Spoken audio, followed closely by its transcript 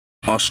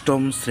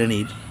অষ্টম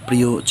শ্রেণীর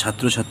প্রিয়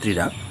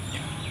ছাত্রছাত্রীরা,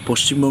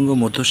 পশ্চিমবঙ্গ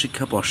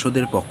মধ্যশিক্ষা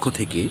পর্ষদের পক্ষ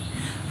থেকে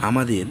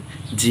আমাদের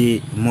যে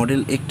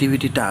মডেল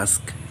অ্যাক্টিভিটি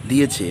টাস্ক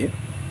দিয়েছে,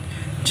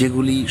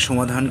 যেগুলি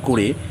সমাধান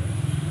করে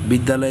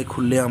বিদ্যালয়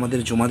খুললে আমাদের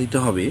জমা দিতে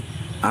হবে,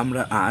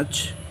 আমরা আজ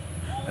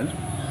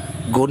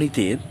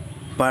গণিতের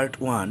পার্ট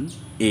 1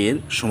 এর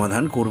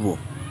সমাধান করব।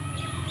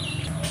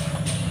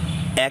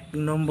 1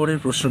 নম্বরের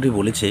প্রশ্নটি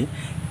বলেছে,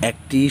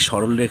 একটি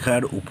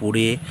সরলরেখার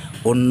উপরে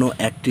অন্য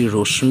একটি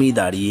রশ্মি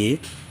দাঁড়িয়ে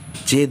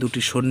যে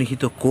দুটি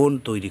সন্নিহিত কোণ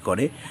তৈরি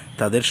করে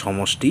তাদের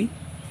সমষ্টি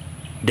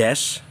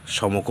ড্যাশ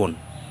সমকোণ।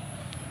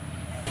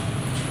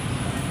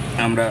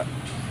 আমরা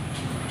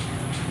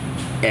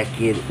 1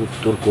 এর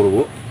উত্তর করব।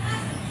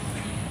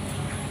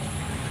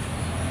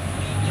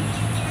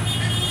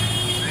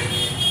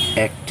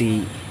 একটি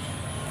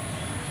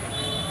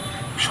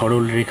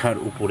সরলরেখার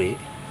উপরে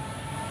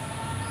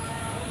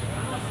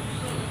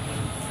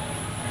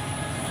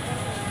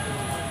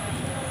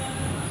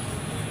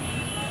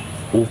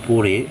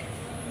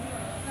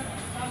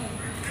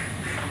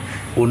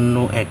অন্য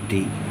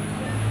একটি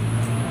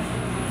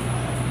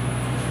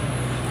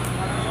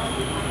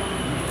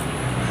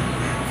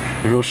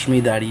রশ্মি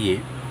দাঁড়িয়ে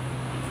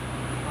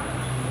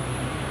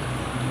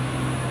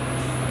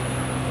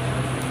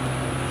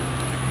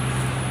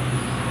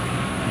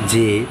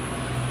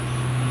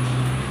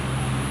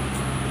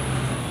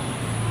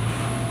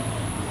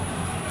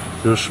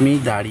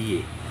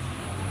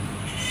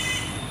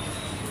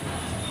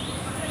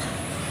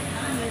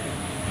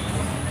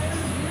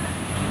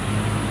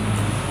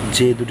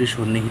যে দুটি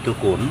সন্নিহিত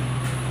কোণ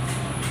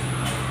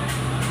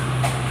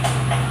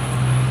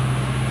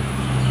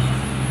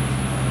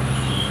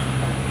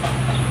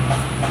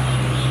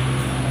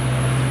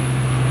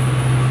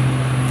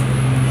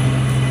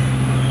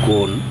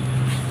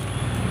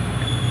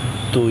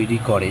তৈরি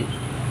করে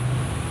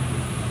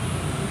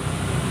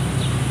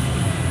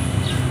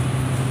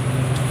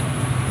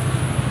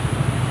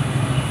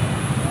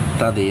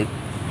তাদের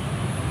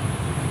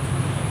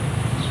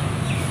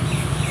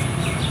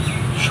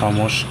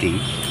সমষ্টি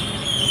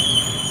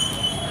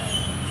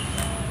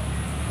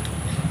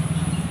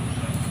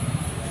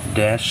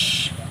ড্যাশ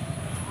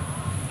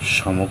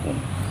সমকোণ।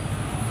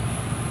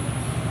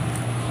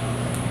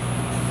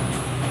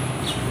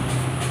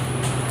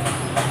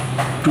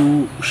 2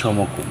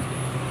 সমকোণ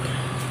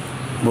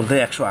বলতে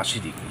 180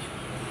 ডিগ্রি।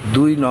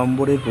 2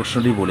 নম্বরের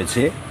প্রশ্নটি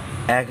বলেছে,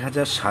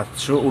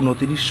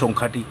 1729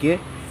 সংখ্যাটিকে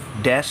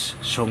ড্যাশ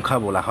সংখ্যা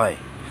বলা হয়।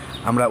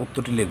 আমরা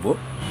উত্তরটি লিখব।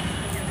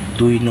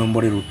 2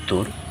 নম্বরের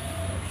উত্তর,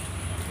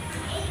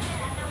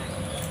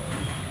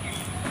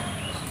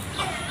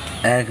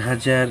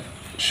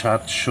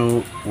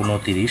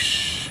 1729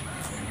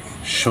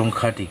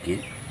 সংখ্যাটিকে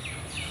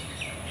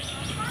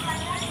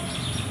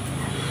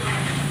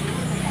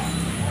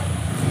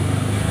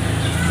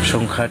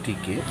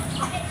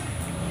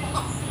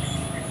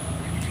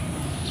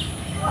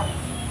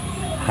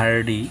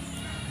হার্ডি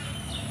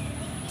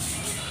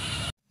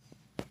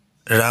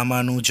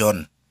রামানুজন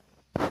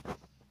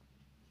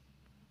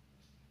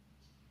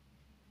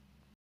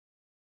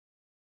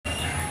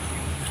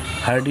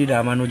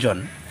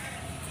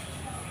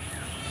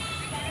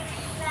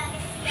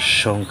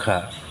সংখ্যা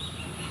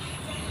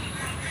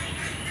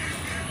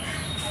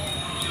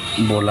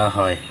বলা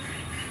হয়।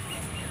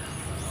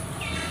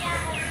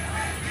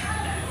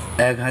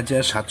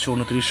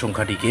 1729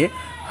 সংখ্যাটিকে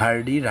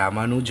হার্ডি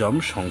রামানুজম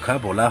সংখ্যা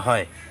বলা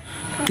হয়।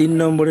 3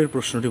 নম্বরের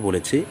প্রশ্নটি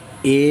বলেছে,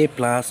 a +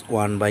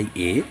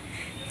 1/a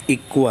 =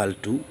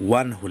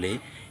 1 হলে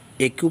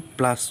a³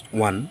 +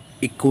 1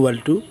 =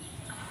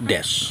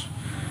 ড্যাশ।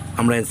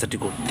 আমরা অ্যান্সারটি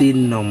করব। 3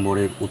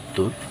 নম্বরের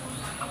উত্তর,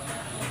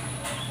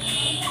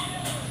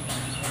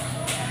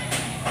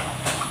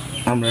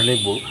 আমরা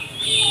লিখব।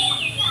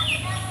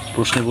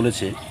 প্রশ্নে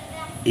বলেছে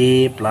a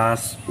 +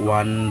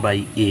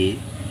 1/a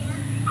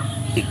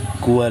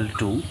 =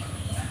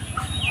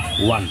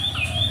 1,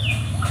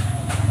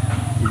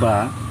 বা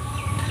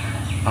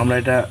আমরা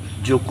এটা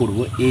যোগ করব।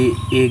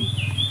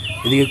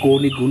 এদিকে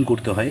কৌণিক গুণ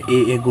করতে হয়।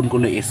 a গুণ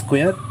করলে a² +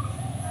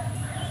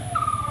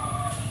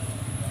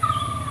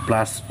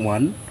 1/a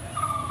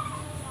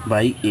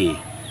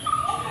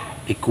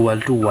 =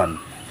 1,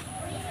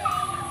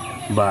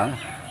 বা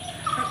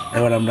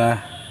এবার আমরা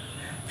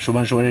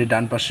সমান সমান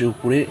ডান পাশের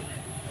উপরে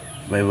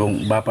এবং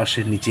বাঁ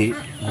পাশের নিচে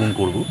গুণ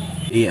করব।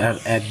 a আর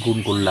 1 গুণ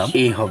করলাম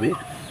a হবে,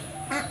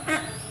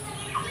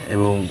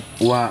 এবং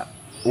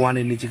 1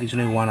 এর নিচে কিছু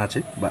নেই, 1 আছে,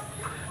 বা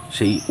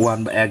সেই 1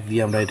 বা 1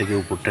 দিয়ে আমরা এটাকে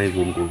উপরটাকে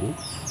গুণ করব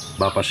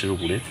বাঁ পাশের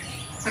উপরে,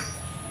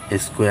 a²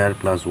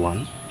 + 1,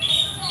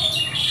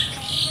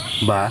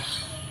 বা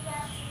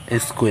a²,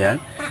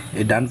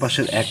 এই ডান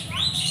পাশের a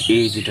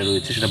যেটা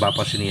রয়েছে সেটা বাঁ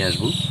পাশে নিয়ে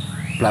আসবো,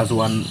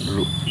 +1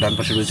 ডান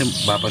পাশে রয়েছে,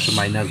 বাঁ পাশে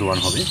 -1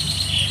 হবে,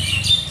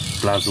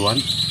 +1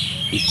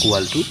 =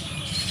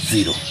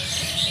 0।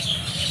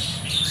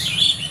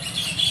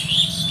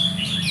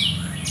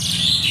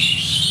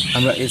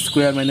 আমরা a² -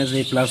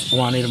 a +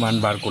 1 এর মান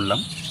বার করলাম।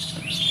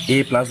 a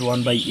 +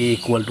 1/a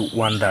 =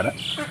 1 দ্বারা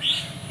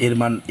এর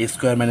মান a²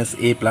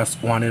 - a +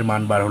 1 এর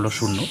মান বার হলো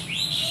 0।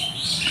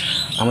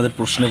 আমাদের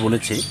প্রশ্নে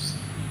বলেছে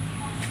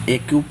এ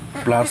কিউব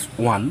প্লাস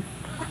 1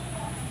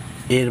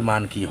 এর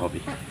মান কি হবে,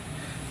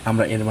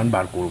 আমরা এর মান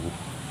বার করব।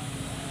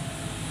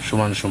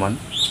 সমান সমান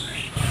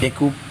এ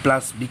কিউব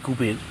প্লাস বি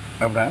কিউবের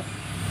আমরা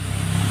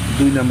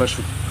 2 নম্বর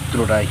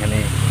সূত্রটা এখানে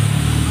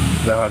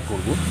ব্যবহার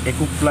করব। এ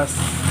কিউব প্লাস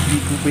বি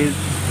কিউবের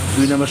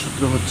 2 নম্বর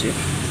সূত্র হচ্ছে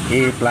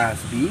এ plus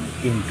B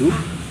into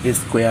A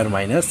square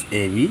minus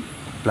A B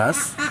plus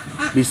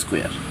B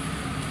square.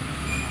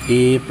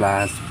 A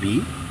plus B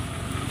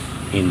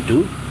into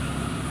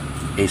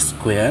A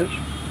square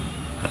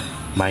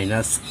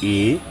minus A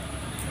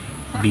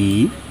B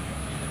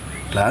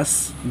plus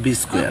B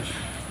square.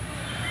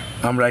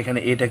 আমরা এখানে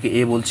এটাকে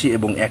এ বলছি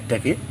এবং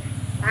একটাকে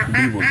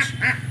বি বলছি।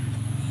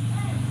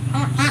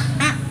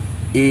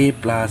 এ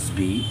প্লাস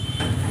বি,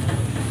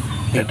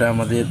 এটা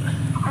আমাদের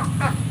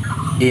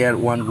এ আর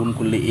 1 গুণ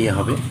করলে এ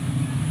হবে,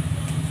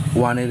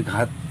 1-এর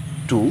ঘাত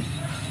 2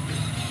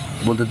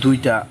 বলতে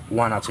 2টা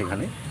 1 আছে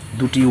এখানে,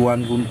 2টি 1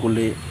 গুণ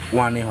করলে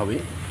 1 হবে,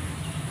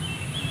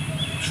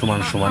 সমান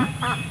সমান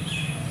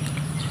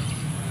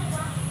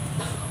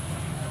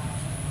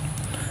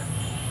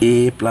এ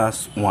প্লাস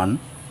 1।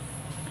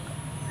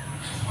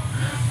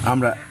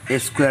 আমরা এ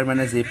স্কোয়ার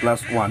মাইনাস এ প্লাস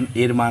 1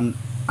 এর মান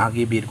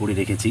আগে বের করে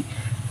রেখেছি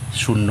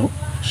 0,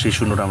 সেই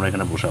শূন্যটা আমরা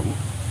এখানে বসাবো।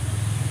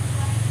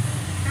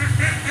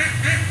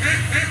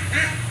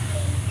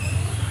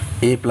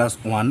 এ প্লাস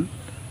 1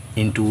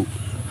 ইন্টু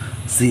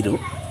 0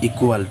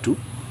 ইকুয়াল টু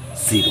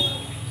 0।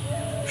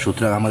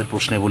 সুতরাং আমাদের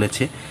প্রশ্নে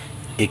বলেছে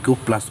এ কিউব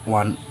প্লাস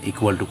 1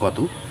 ইকুয়াল টু কত?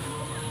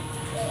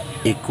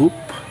 এ কিউব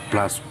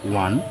প্লাস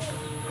 1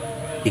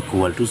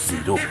 ইকুয়াল টু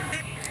 0।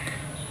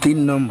 3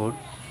 নম্বর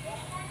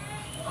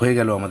হয়ে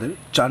গেল আমাদের।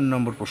 4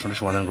 নম্বর প্রশ্নটি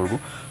সমাধান করব।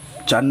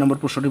 4 নম্বর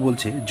প্রশ্নটি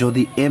বলছে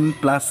যদি m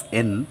plus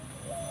n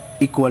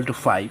equal to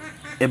 5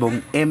 এবং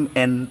m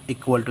n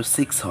ইকুয়াল টু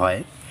 6 হয়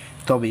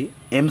তবে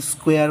m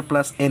square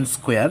plus n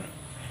square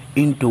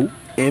into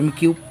m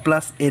cube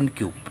plus n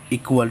cube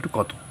equal to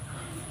কত?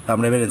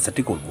 আমরা এবার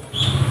অ্যান্সারটি করব।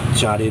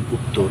 4-এর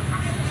উত্তর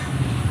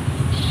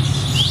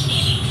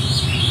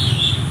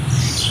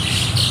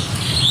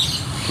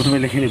প্রথমে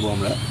লিখে নেব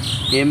আমরা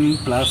m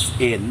plus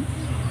n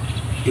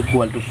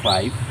equal to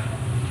 5,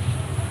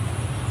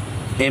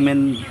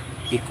 mn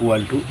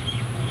equal to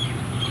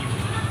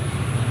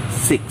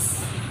 6।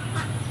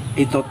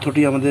 এই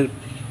তথ্যটি আমাদের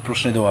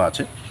প্রশ্নে দেওয়া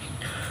আছে,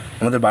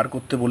 আমাদের বার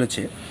করতে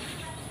বলেছে।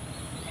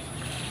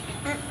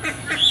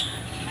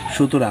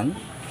 সুতরাং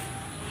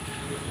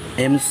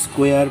m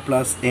square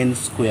plus n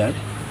square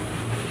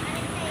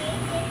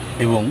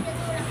এবং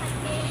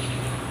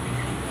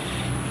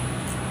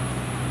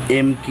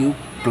m cube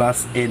plus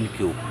n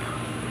cube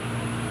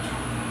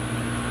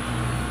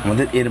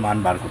আমাদের এর মান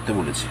বার করতে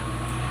বলেছে।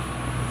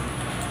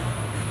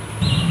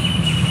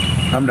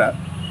 আমরা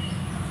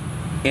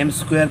m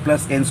square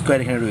plus n square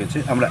এখানে রয়েছে,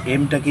 আমরা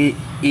mটাকে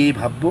a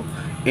ভাববো,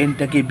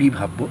 nটাকে b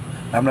ভাববো।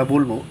 আমরা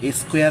বলবো এ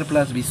স্কোয়ার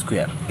প্লাস বি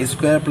স্কোয়ার। এ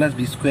স্কোয়ার প্লাস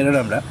বি স্কোয়ারের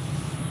আমরা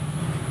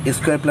এ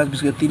স্কোয়ার প্লাস বি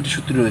স্কোয়ার 3টি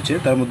সূত্র রয়েছে,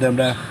 তার মধ্যে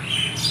আমরা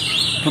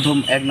প্রথম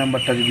 1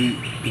 নাম্বারটা যদি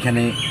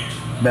এখানে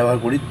ব্যবহার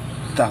করি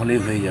তাহলেই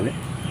হয়ে যাবে।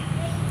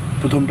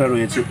 প্রথমটা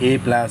রয়েছে এ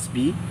plus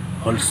B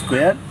whole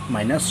square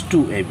minus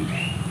 2ab,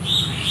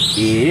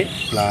 এ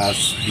plus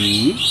B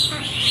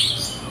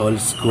whole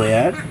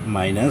square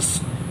minus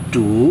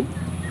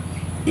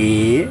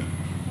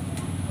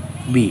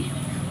 2ab।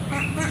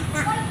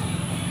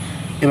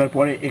 এবার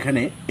পরে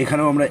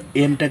এখানেও আমরা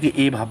এমটাকে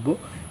এ ভাববো,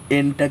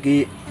 এনটাকে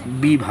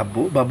বি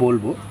ভাববো বা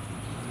বলবো।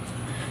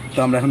 তো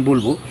আমরা এখন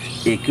বলবো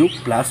এ কিউব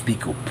প্লাস বি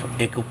কিউব।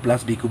 এ কিউব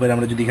প্লাস বি কিউবের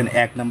আমরা যদি এখানে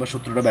 1 নম্বর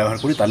সূত্রটা ব্যবহার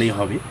করি তাহলেই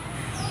হবে।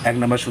 1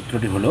 নম্বর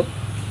সূত্রটি হলো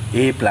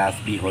এ plus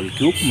B whole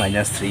cube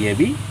minus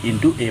 3ab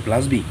into এ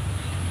প্লাস বি,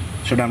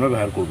 সেটা আমরা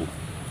ব্যবহার করব।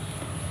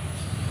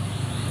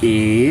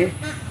 এ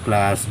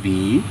plus B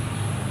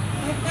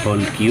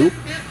whole cube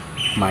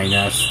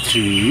minus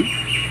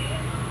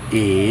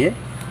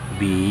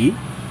 3ab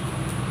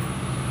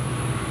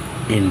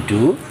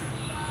into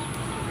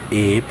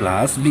এ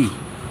প্লাস বি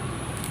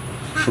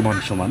সমান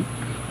সমান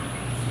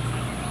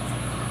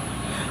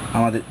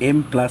আমাদের m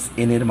প্লাস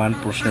n এর মান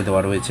প্রশ্নে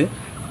দেওয়া রয়েছে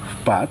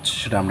 5,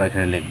 সেটা আমরা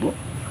এখানে লিখব।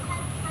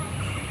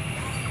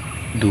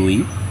 2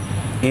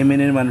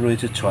 mn এর মান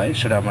রয়েছে 6,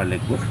 সেটা আমরা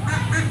লিখব।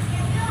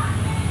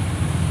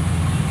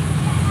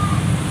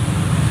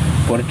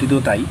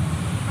 পরেরটিতেও তাই,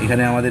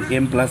 এখানে আমাদের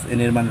m প্লাস n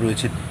এর মান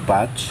রয়েছে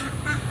 5,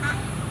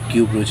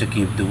 কিউব রয়েছে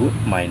কিউব দেবো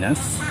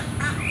মাইনাস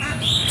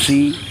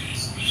 3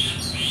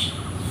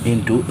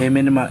 ইন্টু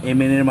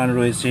mn এর মান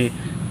রয়েছে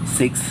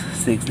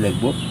 6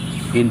 লিখব,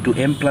 ইন্টু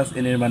m প্লাস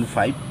n এর মান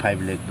 5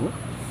 লিখব।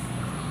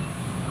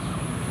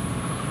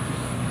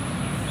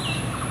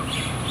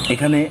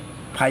 এখানে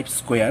 5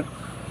 স্কোয়ার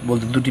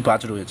বলতে 2টি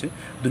 5 রয়েছে,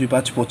 2টি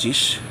 5 25,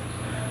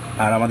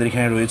 আর আমাদের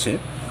এখানে রয়েছে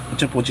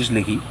 25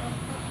 লিখি,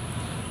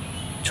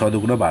 6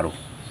 দুগুণে 12।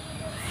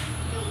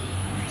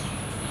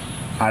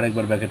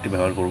 আরেকবার ব্র্যাকেটটি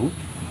ব্যবহার করব।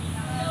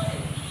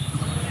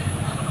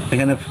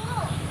 এখানে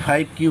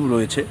 5 কিউব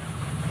রয়েছে,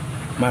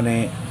 মানে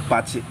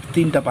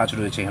 3টা 5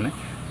 রয়েছে, এখানে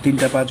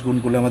 3টা 5 গুণ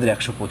করলে আমাদের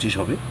 125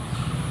 হবে।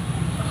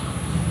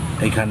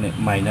 এখানে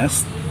মাইনাস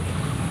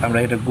আমরা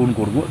এটা গুণ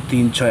করব,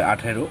 3 6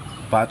 18,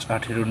 5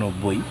 18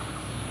 90।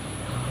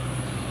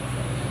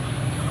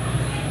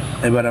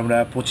 এবার আমরা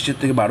 25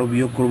 থেকে 12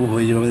 বিয়োগ করব,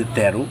 হয়ে যাবে আমাদের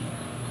 13,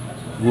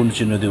 গুণ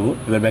চিহ্ন দেবো।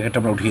 এবার ব্র্যাকেটটা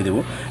আমরা উঠিয়ে দেবো।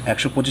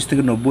 125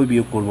 থেকে 90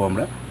 বিয়োগ করব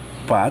আমরা,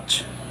 5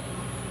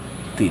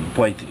 3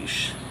 35।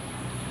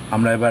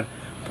 আমরা এবার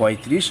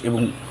 35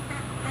 এবং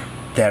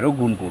 13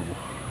 গুণ করব,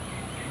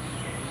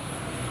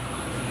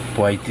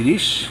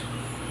 35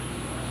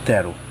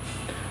 13,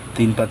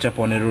 3 5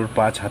 15,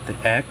 5 হাতে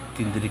 1,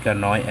 3 3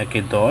 9,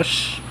 1 10,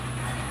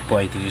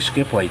 35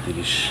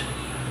 35,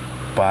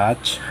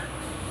 5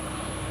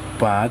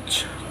 5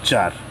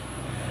 4।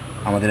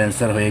 আমাদের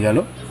অ্যান্সার হয়ে গেল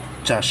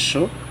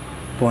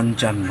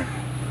 455।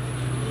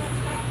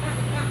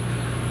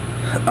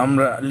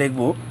 আমরা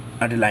লিখব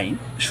একটা লাইন,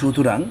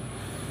 সুতরাং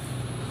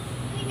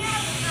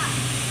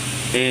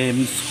m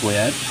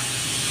square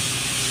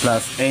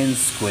plus n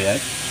square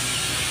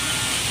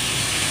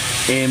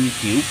m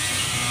cube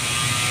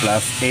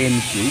plus n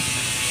cube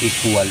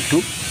equal to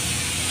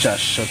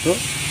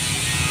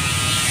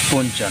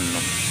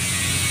 455।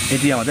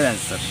 এটি আমাদের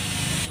অ্যান্সার।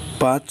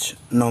 5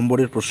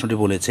 নম্বরের প্রশ্নটি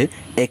বলেছে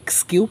x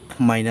cube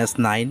minus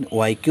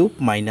 9y cube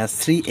minus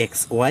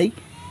 3xy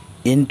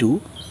into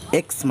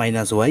x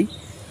minus Y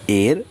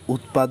এর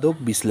উৎপাদক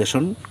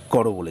বিশ্লেষণ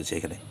করো বলেছে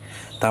এখানে।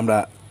 তা আমরা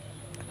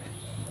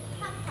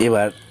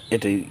এবার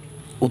এটি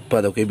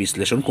উৎপাদকে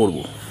বিশ্লেষণ করব।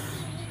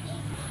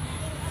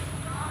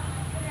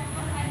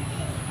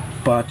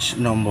 5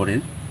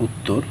 নম্বরের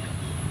উত্তর,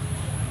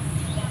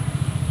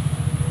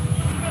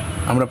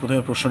 আমরা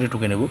প্রথমে প্রশ্নটি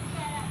টুকে নেব।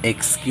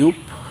 X cube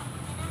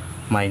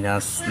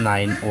minus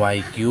 9y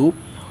cube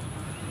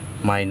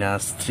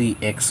minus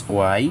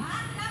 3xy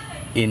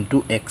into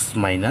x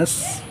minus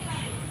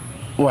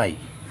Y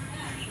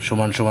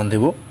সমান সমান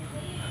দেব,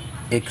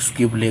 এক্স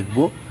কিউব লিখব,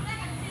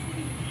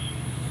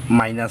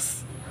 মাইনাস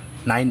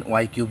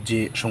 9y কিউব যে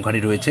সংখ্যাটি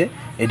রয়েছে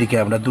এটিকে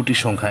আমরা দুটি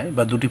সংখ্যায়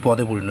বা দুটি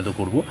পদে পরিণত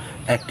করব।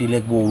 একটি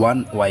লিখব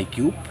 1y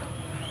কিউব,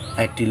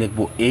 একটি লিখব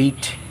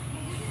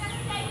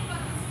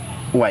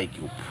 8y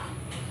cube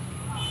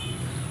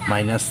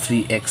minus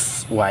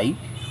 3xy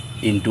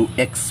into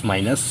x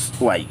minus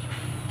Y.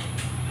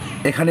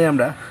 এখানে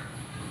আমরা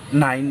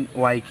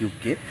 9y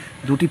কিউবকে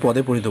দুটি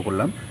পদে পরিণত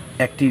করলাম,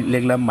 একটি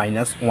লিখলাম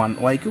মাইনাস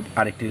 1y কিউব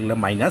আর একটি লিখলাম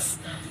মাইনাস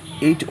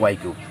 8y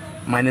কিউব।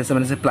 মাইনাসে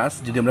মাইনাসে প্লাস,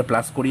 যদি আমরা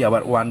প্লাস করি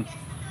আবার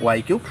 1y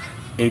cube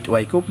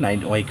 8y cube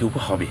 9y cube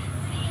হবে।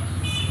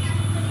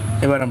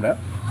 এবার আমরা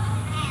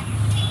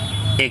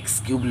এক্স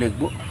কিউব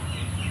লিখব,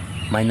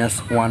 মাইনাস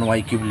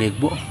 1y কিউব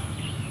লিখব,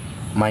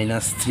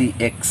 minus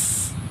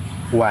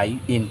 3xy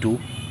into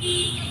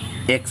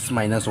x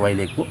minus Y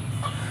লিখব।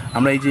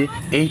 আমরা এই যে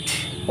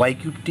 8y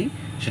কিউবটি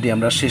সেটি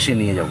আমরা শেষে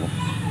নিয়ে যাব।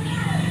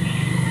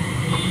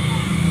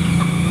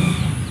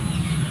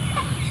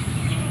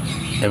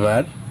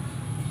 এবার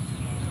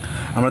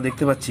আমরা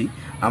দেখতে পাচ্ছি,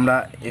 আমরা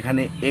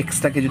এখানে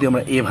এক্সটাকে যদি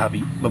আমরা এ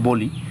ভাবি বা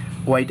বলি,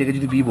 ওয়াইটাকে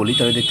যদি বি বলি,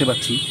 তাহলে দেখতে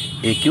পাচ্ছি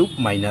এ cube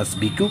minus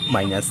B cube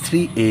minus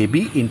 3ab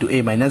into এ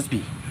মাইনাস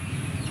বি।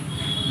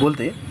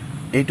 বলতে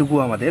এইটুকু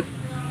আমাদের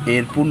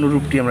এর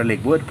পূর্ণরূপটি আমরা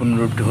লিখব। এর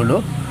পূর্ণরূপটি হলো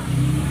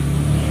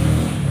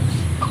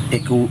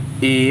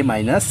এ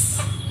মাইনাস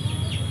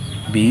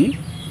বি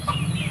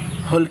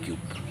হোল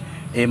কিউব,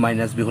 এ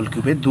মাইনাস বি হোল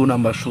কিউবের 2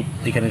 নম্বর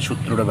এখানে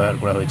সূত্রটা ব্যবহার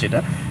করা হয়েছে।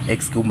 এটা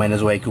x cube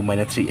minus Y cube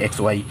minus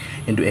 3xy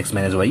into x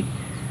minus Y.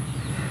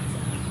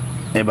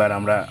 এবার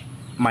আমরা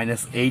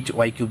মাইনাস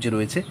 8y কিউব যে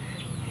রয়েছে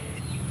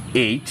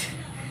 8,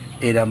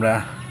 এর আমরা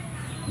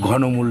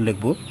ঘনমূল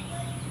লিখব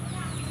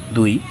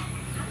 2,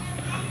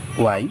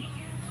 y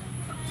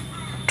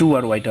 2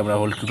 আর ওয়াইটা আমরা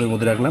হোল কিউবের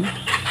মধ্যে রাখলাম।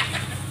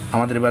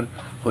 আমাদের এবার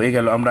হয়ে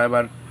গেল, আমরা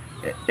এবার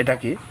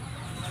এটাকে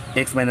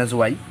x minus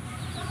Y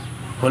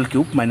whole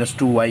cube minus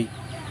 2y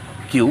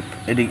cube,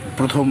 এটি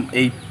প্রথম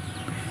এই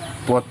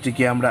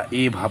পদটিকে আমরা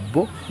এ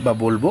ভাববো বা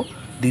বলবো,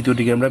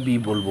 দ্বিতীয়টিকে আমরা বি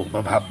বলবো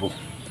বা ভাববো।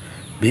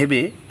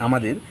 ভেবে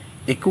আমাদের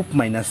এ কিউব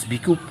মাইনাস বি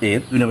কিউব এর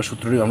 2 নম্বর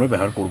সূত্রটি আমরা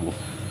ব্যবহার করব।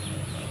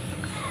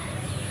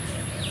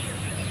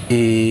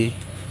 এ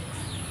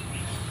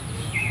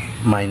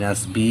minus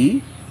B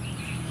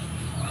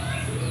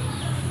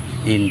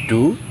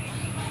into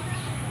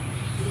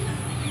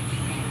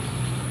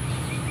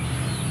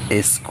A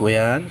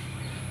square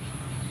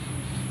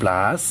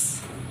plus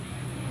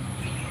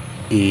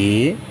A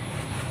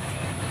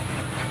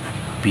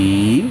B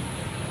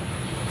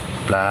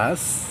plus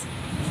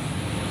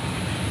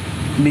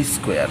B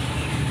square.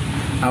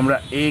 আমরা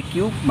এ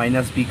কিউব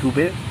মাইনাস বি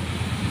কিউবের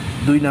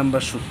 2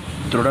 নম্বর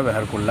সূত্রটা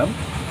ব্যবহার করলাম।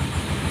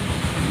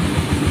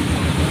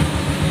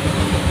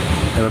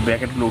 এবার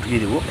ব্র্যাকেটগুলো উঠিয়ে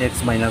দেবো, x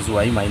minus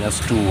Y minus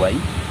 2y।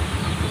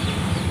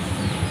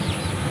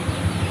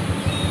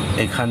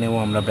 এখানেও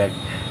আমরা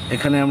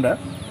এখানে আমরা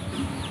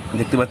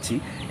দেখতে পাচ্ছি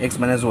x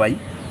minus Y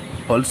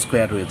whole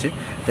square রয়েছে।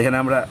 এখানে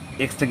আমরা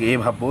এক্সটাকে এ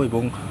ভাববো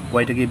এবং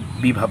ওয়াইটাকে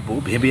বি ভাববো।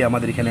 ভেবে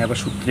আমাদের এখানে আবার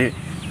সূত্রে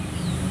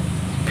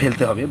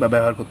ফেলতে হবে বা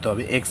ব্যবহার করতে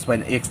হবে।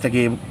 এক্সটাকে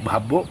এ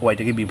ভাববো,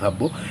 ওয়াইটাকে বি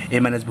ভাববো, এ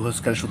মাইনাস বি হোল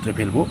স্কোয়ার সূত্রে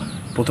ফেলবো।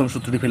 প্রথম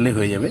সূত্রটি ফেললেই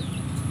হয়ে যাবে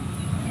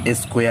এ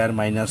square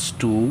minus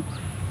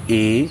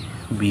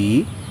 2ab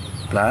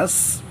plus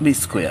B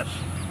square.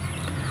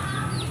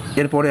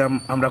 এরপরে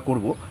আমরা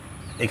করব,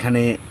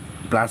 এখানে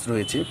প্লাস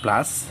রয়েছে,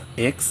 প্লাস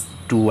এক্স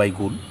 2y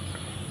গুণ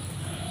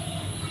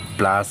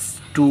প্লাস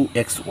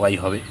 2xy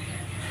হবে।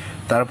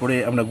 তারপরে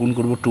আমরা গুণ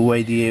করব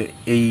 2y দিয়ে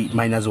এই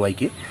মাইনাস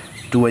ওয়াইকে,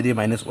 2y দিয়ে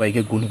মাইনাস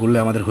ওয়াইকে গুণ করলে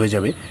আমাদের হয়ে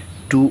যাবে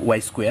 2y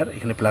স্কোয়ার,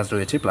 এখানে প্লাস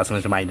রয়েছে, প্লাস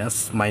মানে minus,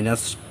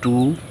 minus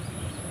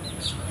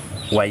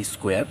 2y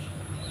square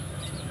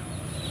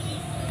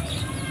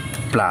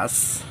plus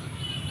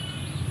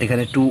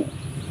এখানে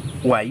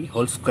 2y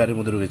হোল স্কোয়ারের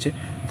মধ্যে রয়েছে।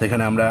 তো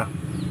এখানে আমরা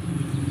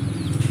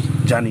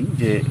জানি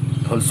যে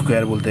হোল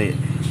স্কোয়ার বলতে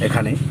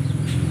এখানে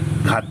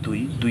ঘাত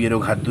 2, 2-এরও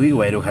ঘাত 2,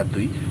 ওয়াইয়েরও ঘাত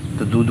 2,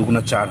 তো 2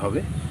 দুগুণা 4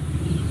 হবে,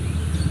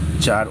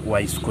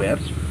 4y স্কোয়ার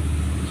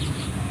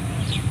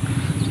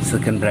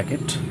সেকেন্ড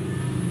ব্র্যাকেট।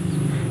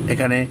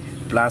 এখানে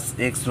প্লাস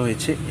এক্স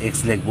রয়েছে, এক্স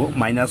লিখবো,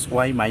 minus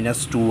Y minus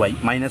 2y,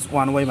 minus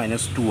 1y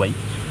minus 2y,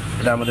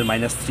 এটা আমাদের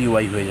মাইনাস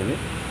 3y হয়ে যাবে।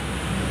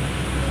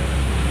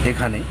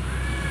 এখানে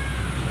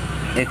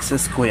এক্স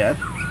স্কোয়ার,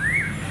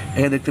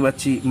 এখানে দেখতে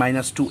পাচ্ছি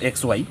মাইনাস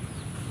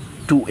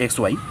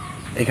 2xy,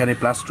 এখানে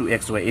প্লাস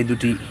 2xy, এই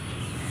দুটি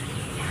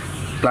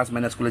প্লাস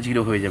মাইনাস করলে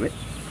 0 হয়ে যাবে,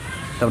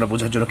 তো আমরা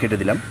বোঝার জন্য কেটে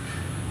দিলাম।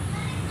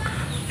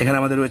 এখানে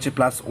আমাদের রয়েছে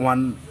plus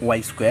 1y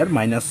square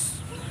minus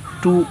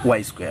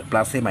 2y square,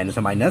 প্লাসে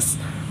মাইনাসে মাইনাস,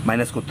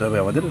 মাইনাস করতে হবে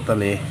আমাদের,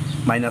 তাহলে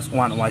মাইনাস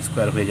 1y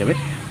স্কোয়ার হয়ে যাবে,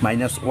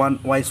 মাইনাস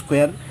 1y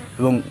স্কোয়ার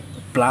এবং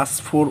প্লাস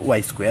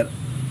 4y স্কোয়ার,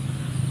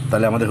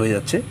 তাহলে আমাদের হয়ে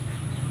যাচ্ছে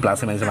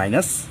প্লাসে মাইনাসে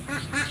মাইনাস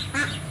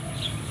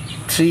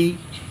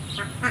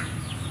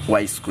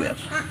 3y স্কোয়ার।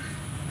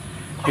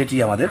 এটি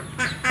আমাদের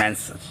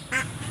অ্যান্সার।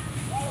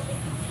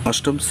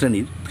 অষ্টম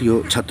শ্রেণীর প্রিয়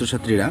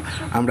ছাত্রছাত্রীরা,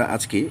 আমরা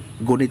আজকে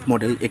গণিত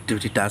মডেল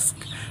অ্যাক্টিভিটি টাস্ক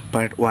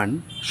পার্ট 1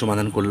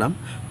 সমাধান করলাম।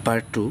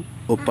 পার্ট 2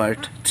 ও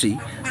পার্ট 3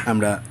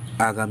 আমরা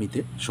আগামীতে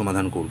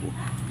সমাধান করব।